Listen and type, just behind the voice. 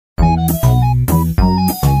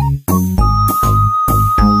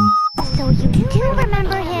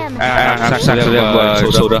snacks. We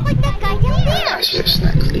have soda.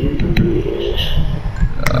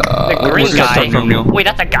 The green guy. Wait,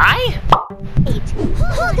 that's a guy?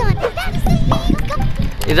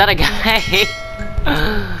 Is that a guy?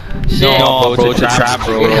 Shit. No, bro, it's a trap,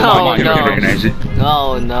 bro. No, You no. don't recognize it.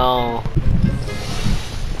 Oh no.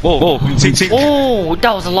 Whoa, see. Oh,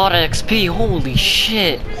 that was a lot of XP. Holy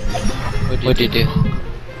shit. What did you do?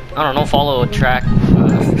 I don't know, follow a track,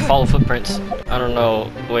 follow footprints. I don't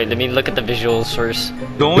know. Wait, let me look at the visuals first.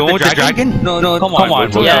 The one with the dragon? No, come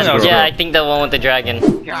on, bro. Yeah, I think the one with the dragon.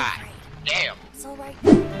 God damn.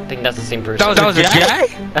 I think that's the same person. That was a guy?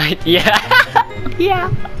 Yeah. Yeah.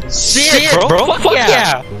 Shit, bro. Fuck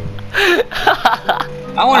yeah.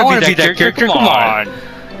 I wanna be that character. Come on.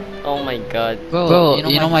 Oh my god. Bro,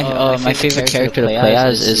 you know my favorite character to play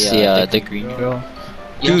as is the green girl.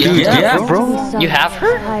 Dude, yeah, bro. You have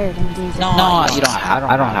her? No, you don't.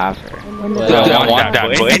 I don't have her. I want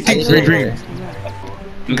that, bro.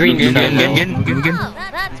 Green. Oh,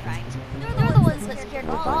 that's right. They're the ones that scared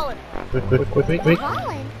the ball. Wait.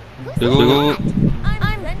 Dude.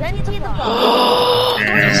 I'm VENTI the I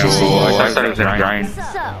thought it was a grind.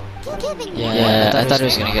 Yeah, I thought he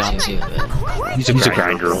was gonna get on too. But... He's a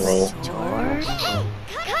grinder, bro.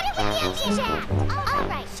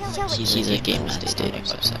 He's a game night dating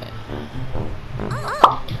website.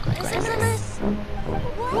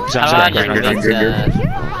 He's actually a grinder.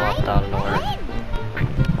 Popped out of nowhere.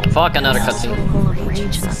 Fuck, another cutscene.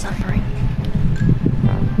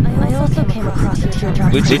 I also came across a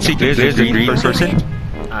teardrop. Which there's a green person?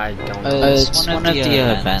 I don't know. It's one of the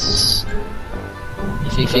events.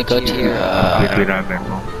 If you go to your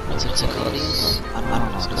what's it called? I don't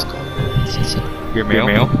know what it's called. Your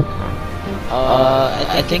mail?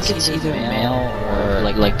 I think it's either mail or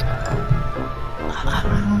like I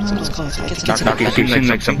don't know what it's called. I think it's Notification,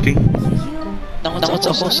 like something? No, it's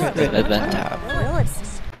a whole separate event tab.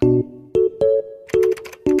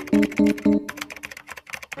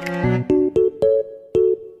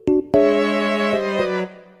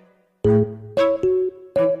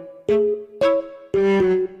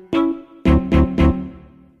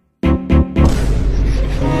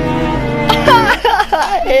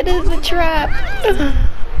 It is a trap.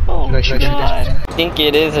 Oh my god. I think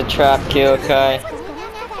it is a trap, Kyokai.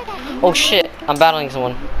 Oh shit, I'm battling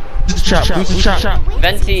someone. Who's the trap?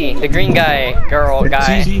 Venti, the green guy, girl,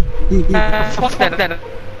 guy. Fuck that.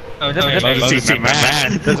 Oh, that's man.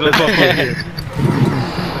 That's what fuck is.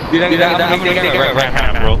 Dude, I'm gonna get a right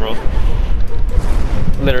hand, bro.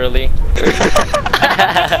 Literally.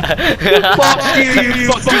 Fuck you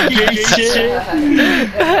fucking gay shit.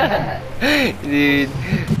 Dude.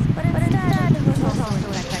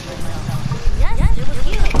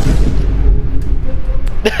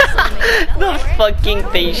 The fucking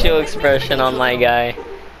facial expression on my guy.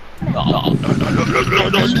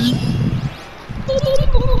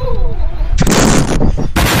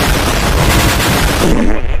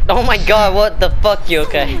 Oh my god, what the fuck,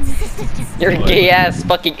 Yokai? Your gay ass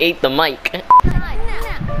fucking ate the mic.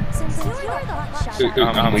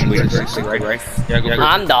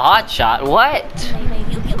 I'm the hot shot. What?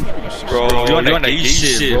 Bro, you want to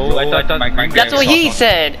shit, bro. I thought that's what he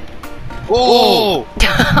said. Whoa!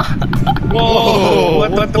 Whoa!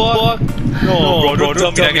 What the fuck? No, bro,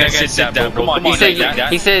 don't tell me I gotta sit down, bro. Come on, he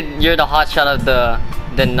said you're the hot shot of the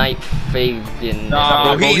night Fabian.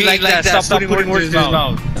 Nah, bro, he like that. Stop putting words in his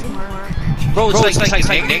mouth. Bro, it's like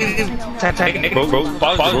negative. Bro.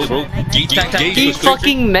 He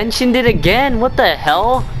fucking mentioned it again. What the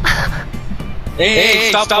hell?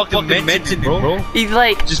 Hey, stop fucking mentioning it, bro. He's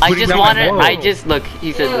like, look,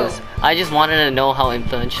 he said this. I just wanted to know how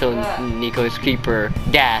influential NhiccoXCreeper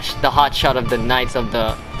dash the hot shot of the Knights of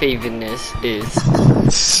the Faviness is.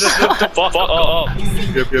 Shut the fuck up.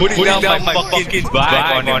 You're putting down my fucking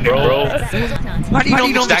vibe on it, bro. How do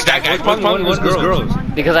you know that guy? Probably one of those girls.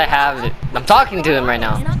 Because I have it. I'm talking to him right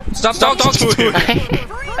now. Stop talking to him.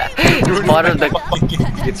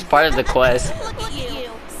 It's part of the quest.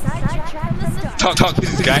 Talk to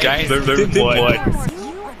this guy. Learn what?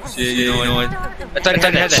 Shit, you know what? I thought he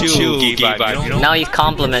had that chill gay vibe, you know? Now he's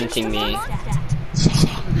complimenting me.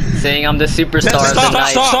 Saying I'm the superstar of the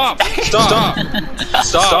night.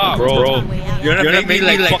 Stop, bro. You're gonna make me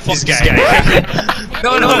like fuck this guy.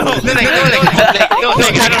 No.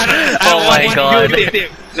 Oh my god.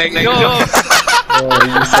 Like, no. Oh,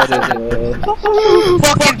 you said it, bro.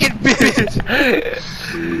 Fucking bitch.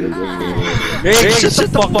 Hey, shut the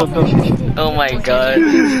fuck up. Oh my god.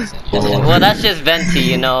 Well, that's just Venti,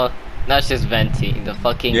 you know. That's just Venti. The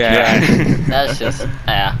fucking that's just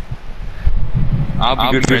I'll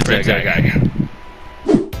be good friends with that guy.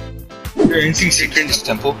 You're in secret in this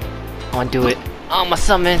temple. I wanna do it. Oh, my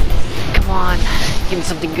summon. Come on. Give me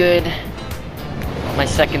something good. My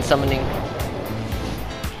second summoning.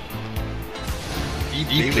 Do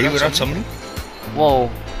you play without summoning? Whoa.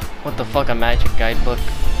 What the fuck? A magic guidebook.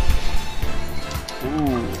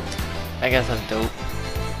 Ooh. I guess that's dope.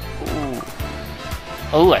 Ooh.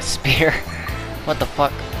 Oh, a spear. What the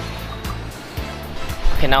fuck?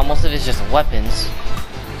 Okay, now most of it's just weapons.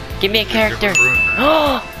 Give me a character.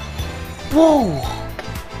 Whoa!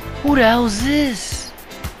 Who the hell is this?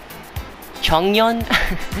 Changyeon?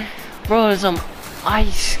 Bro, there's some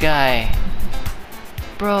ice guy.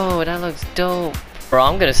 Bro, that looks dope. Bro,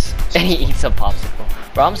 I'm gonna and he eats a popsicle.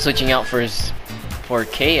 Bro, I'm switching out for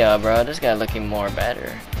Kea, bro. This guy looking more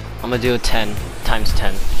better. I'm gonna do a 10 times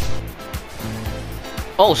 10.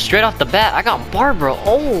 Oh, straight off the bat, I got Barbara.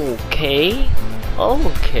 Okay.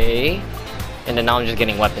 Okay. And then now I'm just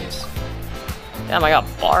getting weapons. Damn, I got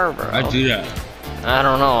Barbara. I do that. I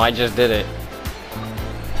don't know, I just did it.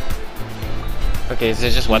 Okay, is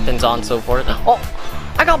it just weapons on so forth? Oh,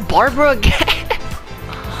 I got Barbara again.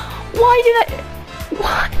 Why did I?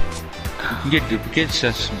 What? You can get duplicates,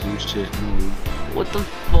 that's some bullshit. What the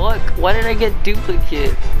fuck? Why did I get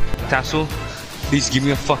duplicate? Tassel, please give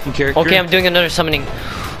me a fucking character. Okay, I'm doing another summoning.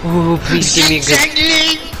 Ooh, please give me a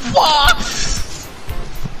good.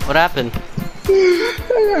 What happened?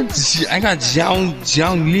 I got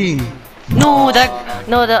Jiangling. No,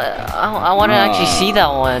 I want to actually see that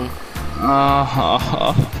one.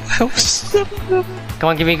 Come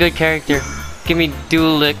on, give me a good character. Give me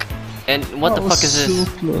Duelik. And what the fuck is this?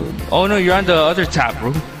 Oh no, you're on the other tab,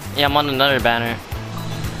 bro. Yeah, I'm on another banner.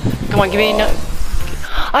 Come on, give me no.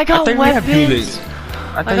 I got I weapons.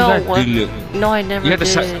 I got Duelik. No, I never You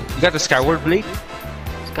did. got the Skyward Blade?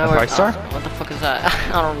 Skyward. 5-star? What the fuck is that?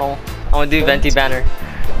 I don't know. I'm gonna do Venti banner.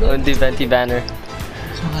 I'm gonna do Venti banner.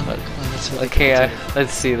 Come on, let's Okay,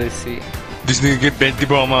 let's see. This nigga get Venti,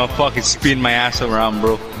 bro. I'm gonna fucking spin my ass around,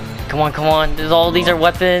 bro. Come on. These are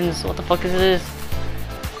weapons. What the fuck is this?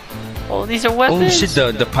 Oh, these are weapons. Oh shit,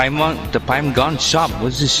 the Paimon Gun shop.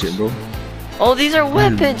 What's this shit, bro? Oh, these are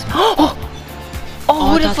weapons. Oh,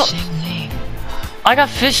 who the fuck? I got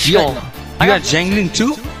Fish Skull. You got Jiangling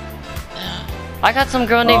too? I got some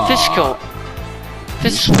girl named Fish Skull.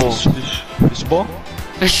 Fishbowl. Fishbowl?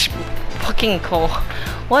 Fish fucking cool.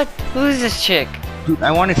 What? Who is this chick? Dude,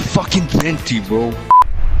 I wanted fucking Venti, bro.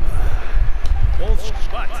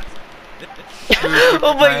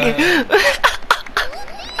 Oh my god.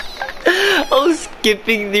 I was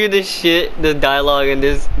skipping through the shit, the dialogue, and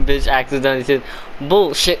this bitch accidentally said,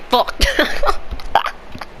 bullshit, fuck.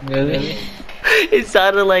 Really? It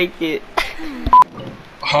sounded like it.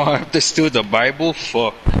 Oh, I have to steal the Bible?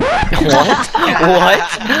 Fuck. What?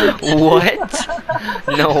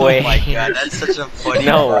 No way. Oh my god, that's such a funny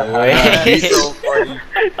No way. That's so funny.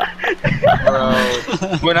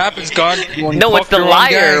 Bro. What happens, God? No, it's the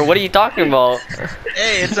liar. What are you talking about?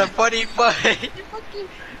 Hey, it's a funny fight.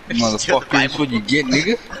 Motherfucker, that's what you get,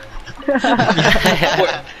 nigga.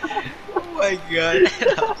 Oh my god.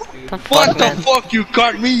 What the fuck? You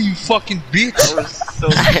caught me, you fucking bitch. That was so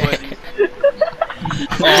funny.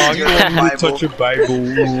 Oh, you don't need to touch your Bible.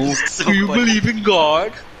 So Do you funny. believe in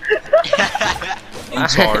God? I'm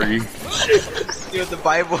sorry. Steal the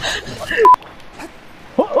Bible.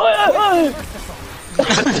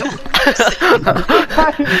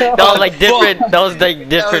 That was like different. That was like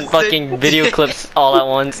different fucking video clips all at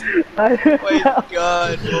once. Oh my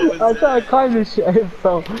god. What was I thought I climbed this shit,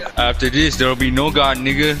 so. After this, there'll be no God,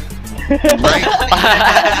 nigga. Right?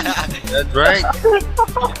 That's right.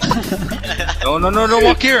 No, don't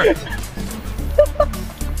walk here.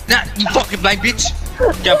 Nah, you fucking blind bitch.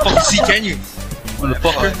 Can't fucking see, can you?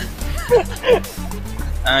 Motherfucker.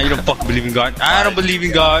 You don't fucking believe in God. I don't believe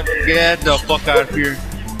in God. Get the fuck out of here.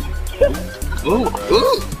 Ooh.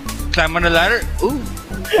 Climb on the ladder. Ooh.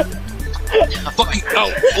 Fucking,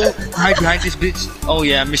 hide behind this bitch. Oh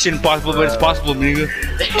yeah, mission impossible, but it's possible, nigga.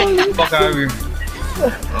 Fuck out of here.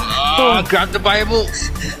 Grab the Bible.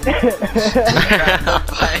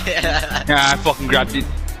 Yeah, I fucking grabbed it.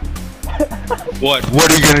 What? What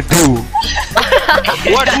are you gonna do?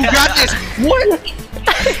 What? Who got this? What?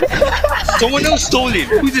 Someone else stole it.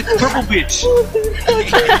 Who's this purple bitch?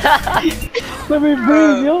 Let me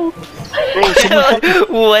breathe, yo. Bro, someone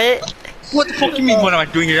What? What the fuck you mean? What am I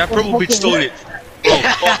doing here? That purple bitch stole it. Oh,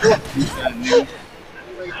 fuck.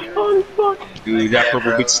 Oh, fuck. Dude, that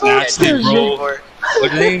purple bitch snatched it, bro.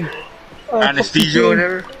 What's the name? Anesthesia or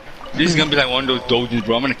whatever? This is gonna be like one of those dojins,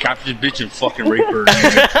 bro. I'm gonna capture this bitch and fucking rape her.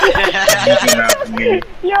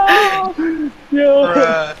 Yo.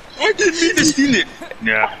 I didn't mean to steal it.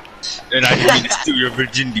 Yeah. And I didn't mean to steal your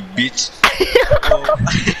virginity, bitch.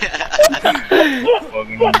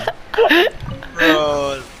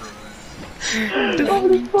 Bro.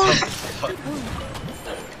 Holy fuck.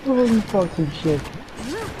 Holy fucking shit.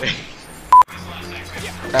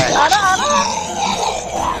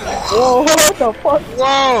 Whoa, what the fuck?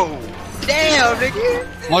 Whoa! Damn,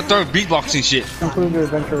 nigga! What the beatboxing shit? Conclude your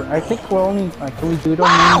adventure. I think we're only like, can we do it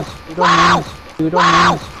on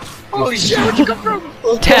memes? Holy shit, where'd you come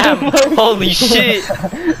from? Damn! Holy shit!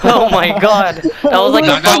 Oh my god! That was like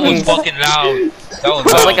Nah, a that was fucking. fucking loud. That was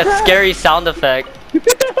That was loud. like a scary sound effect.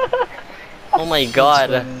 Oh my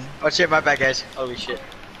god. Oh shit, my bad, guys. Holy shit.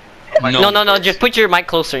 No, just put your mic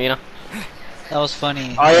closer, you know? That was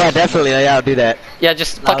funny. Oh yeah, definitely. Yeah, I'll do that. Yeah,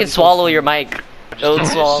 just fucking swallow your mic. Don't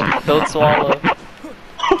swallow. Don't swallow.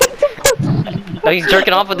 Oh, he's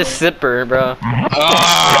jerking off with the zipper, bro.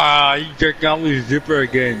 Ah, you jerked out with his zipper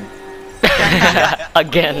again.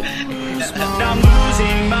 Again. I'm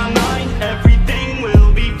losing my mind, everything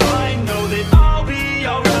will be fine. Know that I'll be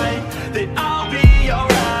alright, that I'll be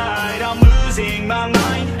alright. I'm losing my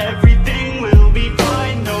mind, everything will be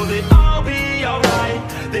fine. Know that I'll be alright,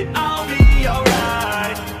 that I'll